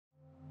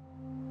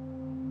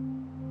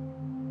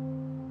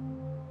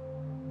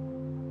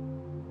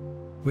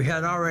We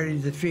had already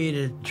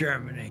defeated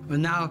Germany. We're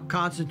now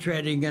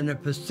concentrating in the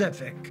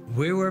Pacific.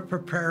 We were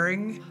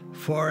preparing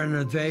for an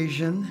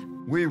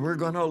invasion. We were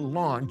going to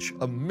launch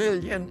 1.5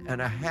 million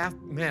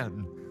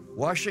men.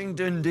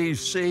 Washington,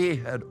 D.C.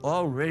 had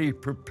already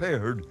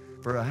prepared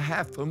for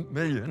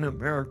 500,000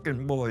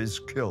 American boys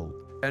killed,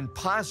 and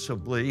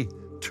possibly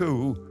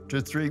 2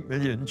 to 3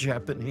 million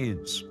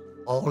Japanese.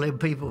 All them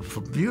people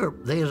from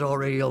Europe, they was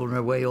already on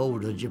their way over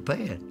to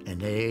Japan,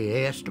 and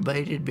they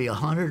estimated it'd be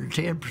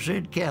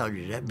 110%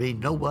 casualties. That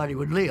means nobody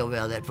would live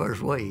out of that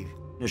first wave.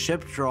 The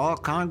ships were all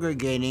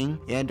congregating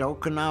at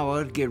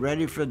Okinawa to get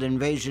ready for the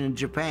invasion of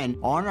Japan.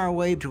 On our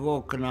way to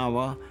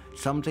Okinawa,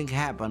 something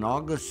happened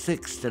August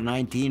 6th of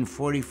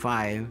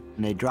 1945,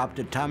 and they dropped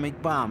an atomic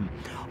bomb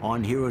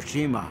on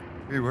Hiroshima.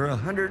 We were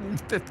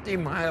 150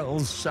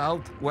 miles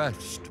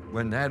southwest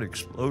when that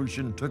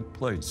explosion took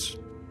place.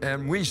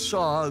 And we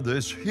saw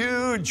this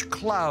huge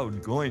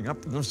cloud going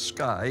up in the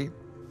sky,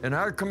 and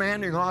our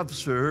commanding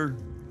officer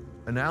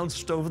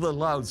announced over the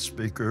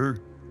loudspeaker,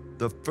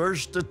 "The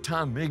first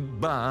atomic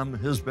bomb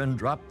has been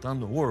dropped on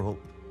the world."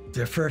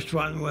 The first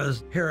one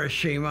was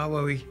Hiroshima,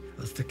 where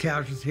the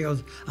casualty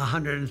was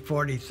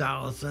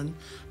 140,000.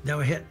 Then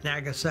we hit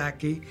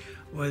Nagasaki,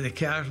 where the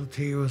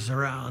casualty was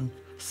around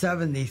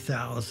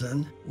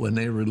 70,000. When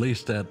they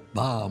released that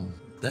bomb,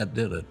 that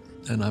did it.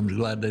 And I'm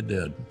glad they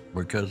did,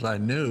 because I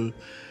knew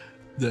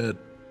that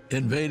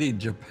invading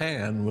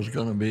Japan was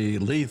going to be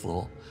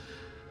lethal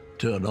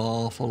to an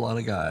awful lot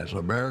of guys,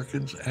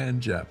 Americans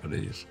and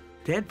Japanese.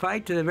 They'd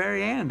fight to the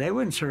very end. They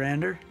wouldn't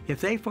surrender.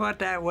 If they fought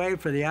that way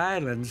for the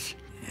islands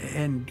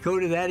and go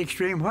to that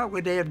extreme, what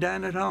would they have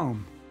done at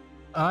home?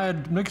 I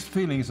had mixed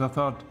feelings. I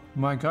thought,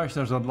 my gosh,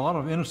 there's a lot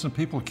of innocent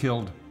people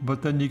killed.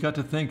 But then you got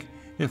to think,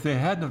 if they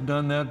hadn't have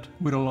done that,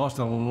 we'd have lost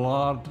a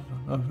lot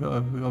of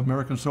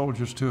American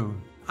soldiers too.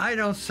 I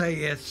don't say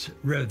it's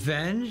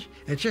revenge.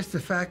 It's just the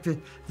fact that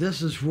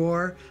this is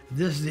war.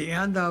 This is the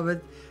end of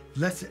it.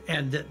 Let's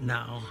end it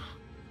now.